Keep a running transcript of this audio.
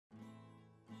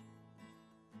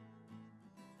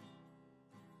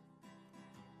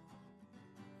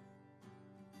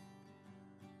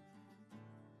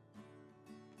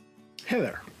Hey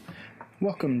there,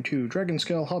 welcome to Dragon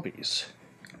Scale Hobbies.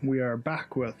 We are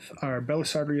back with our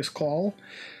Belisarius Cawl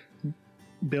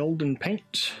build and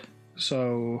paint.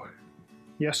 So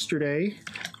yesterday,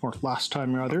 or last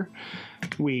time rather,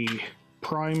 we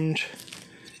primed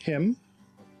him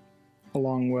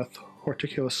along with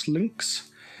Horticulus Slimix.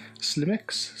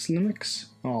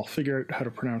 I'll figure out how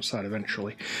to pronounce that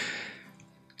eventually.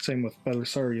 Same with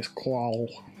Belisarius Cawl.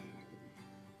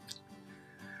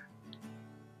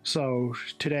 So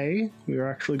today we are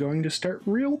actually going to start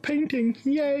real painting.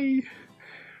 Yay!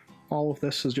 All of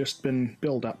this has just been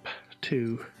build up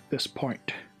to this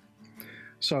point.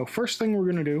 So first thing we're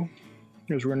going to do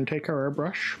is we're going to take our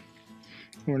airbrush.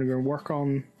 We're going to work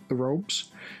on the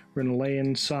robes. We're going to lay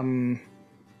in some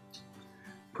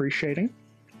pre-shading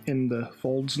in the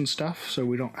folds and stuff so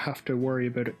we don't have to worry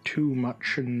about it too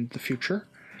much in the future.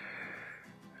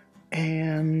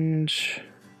 And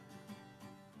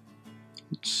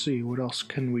let's see, what else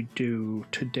can we do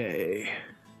today?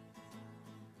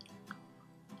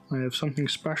 I have something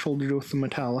special to do with the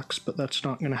metallics, but that's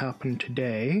not going to happen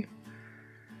today.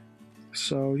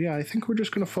 So yeah, I think we're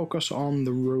just going to focus on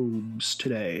the robes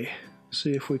today.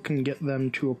 See if we can get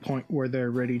them to a point where they're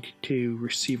ready to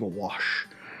receive a wash.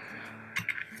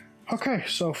 Okay,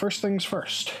 so first things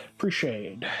first,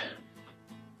 pre-shade.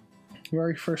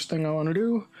 Very first thing I want to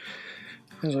do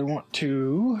is I want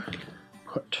to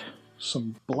put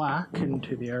some black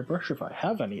into the airbrush. If I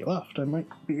have any left, I might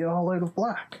be all out of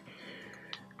black.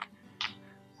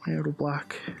 Out of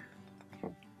black.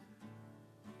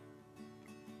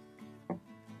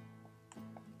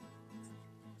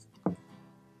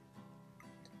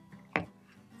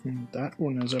 And that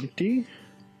one is empty.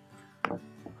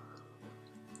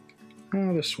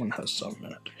 Oh, this one has some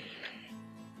in it.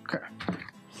 Okay.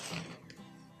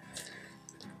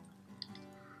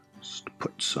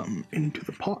 Put some into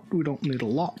the pot. We don't need a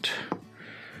lot.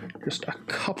 Just a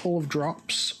couple of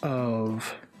drops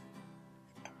of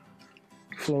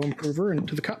flow improver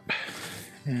into the cup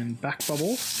and back bubble.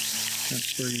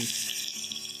 That's where you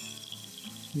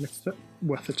mix it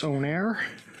with its own air.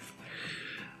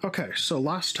 Okay, so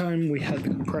last time we had the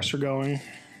compressor going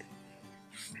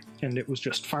and it was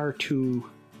just far too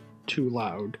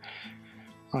loud.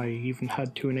 I even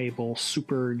had to enable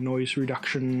super noise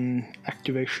reduction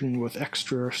activation with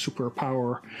extra super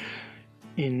power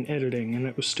in editing, and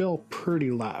it was still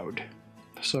pretty loud.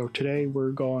 So today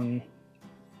we're going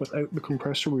without the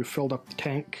compressor. We've filled up the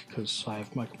tank because I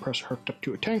have my compressor hooked up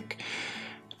to a tank,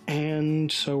 and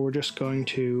so we're just going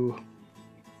to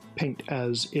paint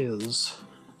as is,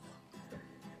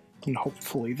 and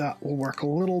hopefully that will work a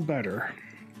little better.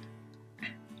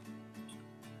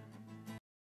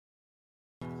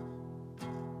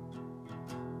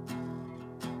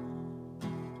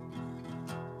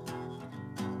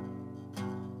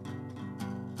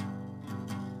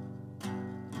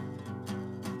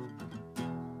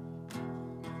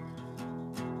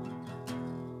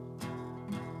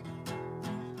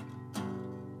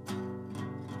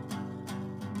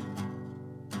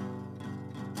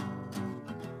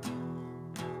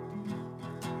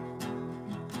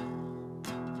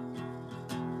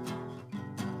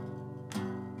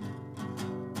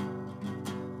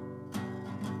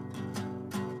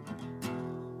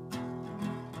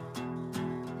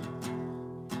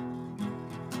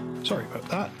 Sorry about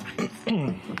that.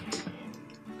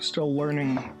 Still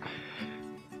learning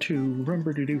to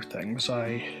remember to do things.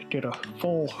 I did a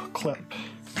full clip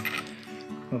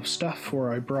of stuff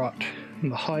where I brought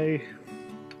the high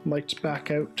lights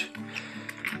back out,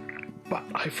 but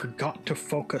I forgot to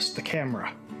focus the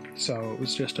camera, so it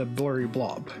was just a blurry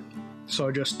blob. So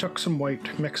I just took some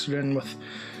white, mixed it in with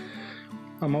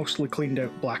a mostly cleaned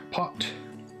out black pot,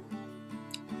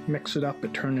 mix it up,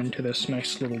 it turned into this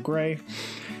nice little gray.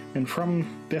 And from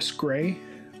this gray,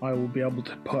 I will be able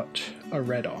to put a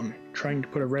red on. Trying to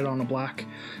put a red on a black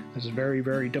is very,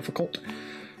 very difficult.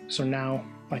 So now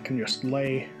I can just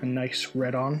lay a nice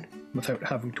red on without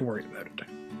having to worry about it.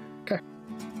 Okay.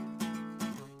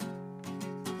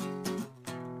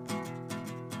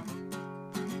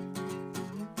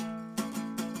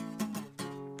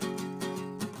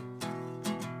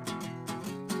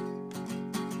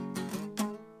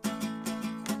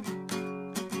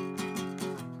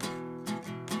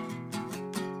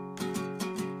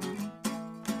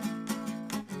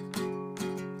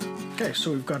 Okay,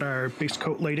 so we've got our base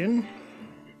coat laid in.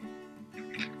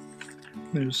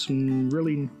 There's some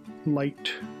really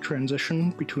light transition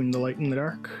between the light and the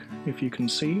dark, if you can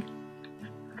see.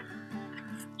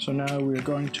 So now we're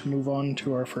going to move on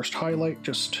to our first highlight,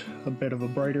 just a bit of a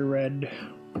brighter red,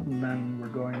 and then we're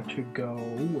going to go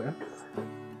with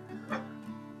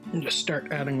And just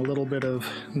start adding a little bit of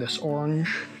this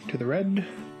orange to the red.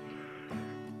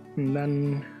 And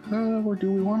then, or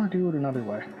do we want to do it another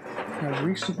way? I've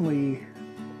recently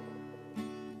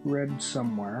read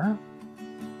somewhere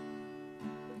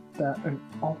that an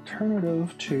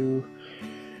alternative to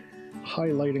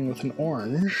highlighting with an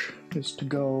orange is to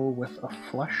go with a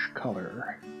flesh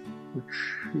color,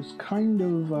 which is kind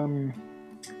of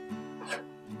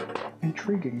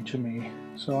intriguing to me,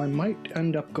 so I might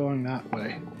end up going that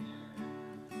way.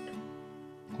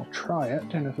 I'll try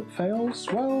it, and if it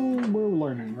fails, well, we're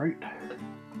learning, right?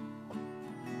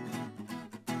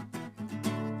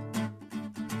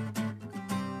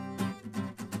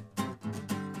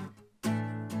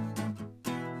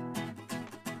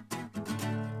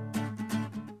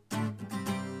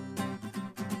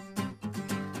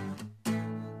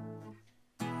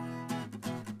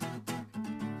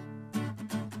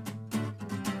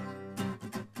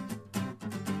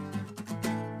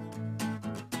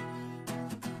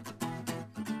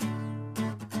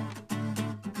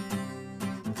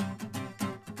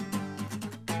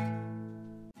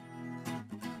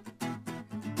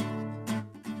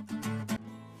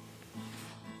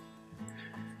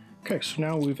 Okay, so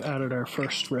now we've added our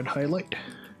first red highlight,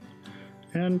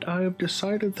 and I've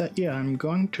decided that, yeah, I'm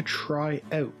going to try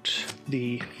out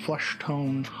the flesh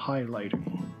tone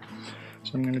highlighting.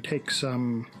 So I'm going to take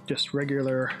some just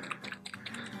regular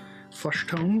flesh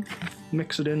tone,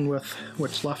 mix it in with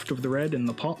what's left of the red in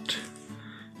the pot,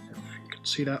 if you can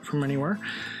see that from anywhere,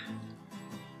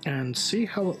 and see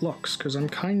how it looks, because I'm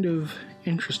kind of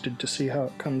interested to see how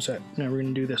it comes out. Now we're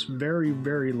going to do this very,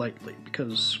 very lightly,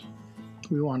 because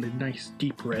we want a nice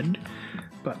deep red,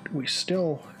 but we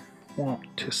still want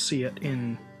to see it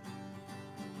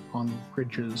on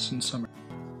ridges and some.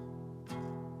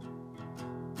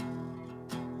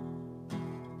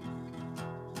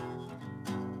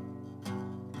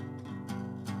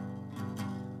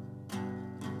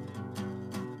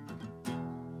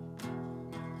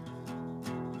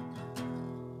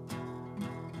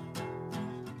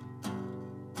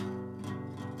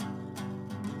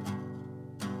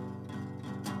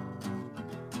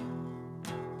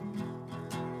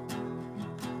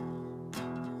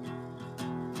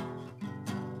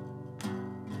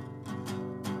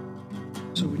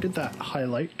 So we did that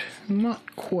highlight. I'm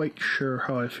not quite sure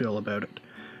how I feel about it,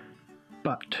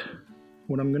 but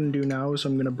what I'm going to do now is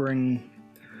I'm going to bring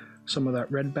some of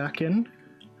that red back in,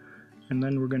 and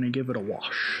then we're going to give it a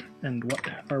wash. And what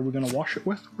are we going to wash it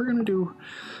with? We're going to do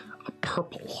a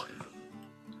purple,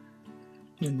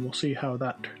 and we'll see how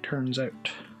that turns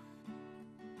out.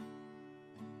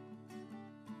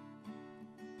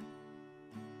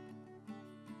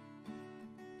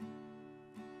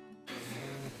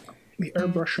 The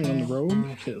airbrushing on the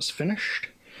robe is finished.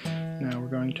 Now we're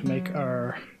going to make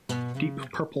our deep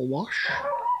purple wash.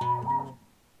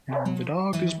 And the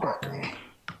dog is barking.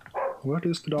 What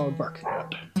is the dog barking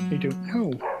at? I don't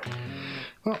know.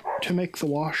 Well, to make the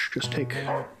wash, just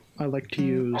I like to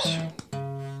use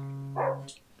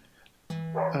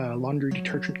laundry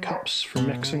detergent cups for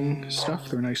mixing stuff.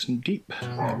 They're nice and deep, they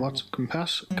have lots of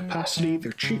capacity,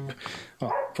 they're cheap,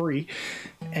 well, free,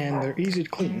 and they're easy to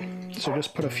clean. So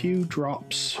just put a few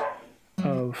drops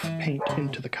of paint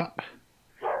into the cup,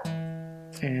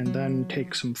 and then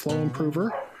take some flow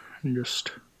improver and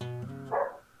just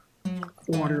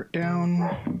water it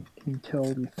down until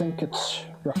you think it's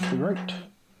roughly right.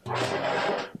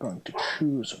 I'm going to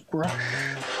choose a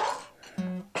brush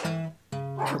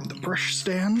from the brush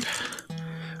stand.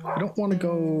 I don't want to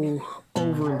go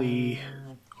overly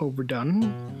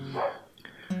overdone,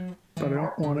 but I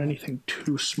don't want anything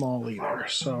too small either.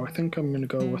 So I think I'm going to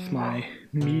go with my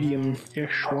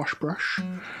medium-ish wash brush.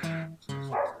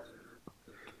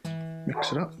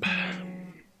 Mix it up.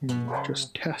 And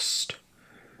just test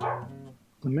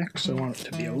the mix. I want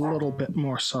it to be a little bit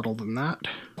more subtle than that.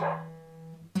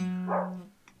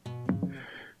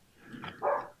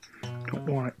 Don't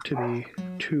want it to be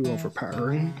too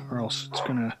overpowering, or else it's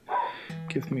gonna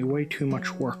give me way too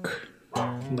much work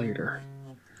later.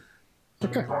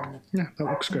 Okay, yeah, that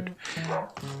looks good.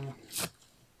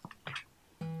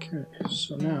 Okay,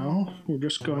 so now we're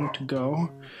just going to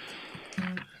go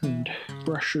and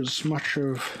brush as much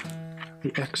of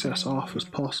the excess off as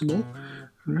possible.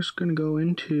 I'm just going to go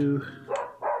into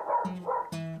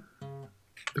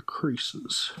the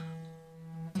creases.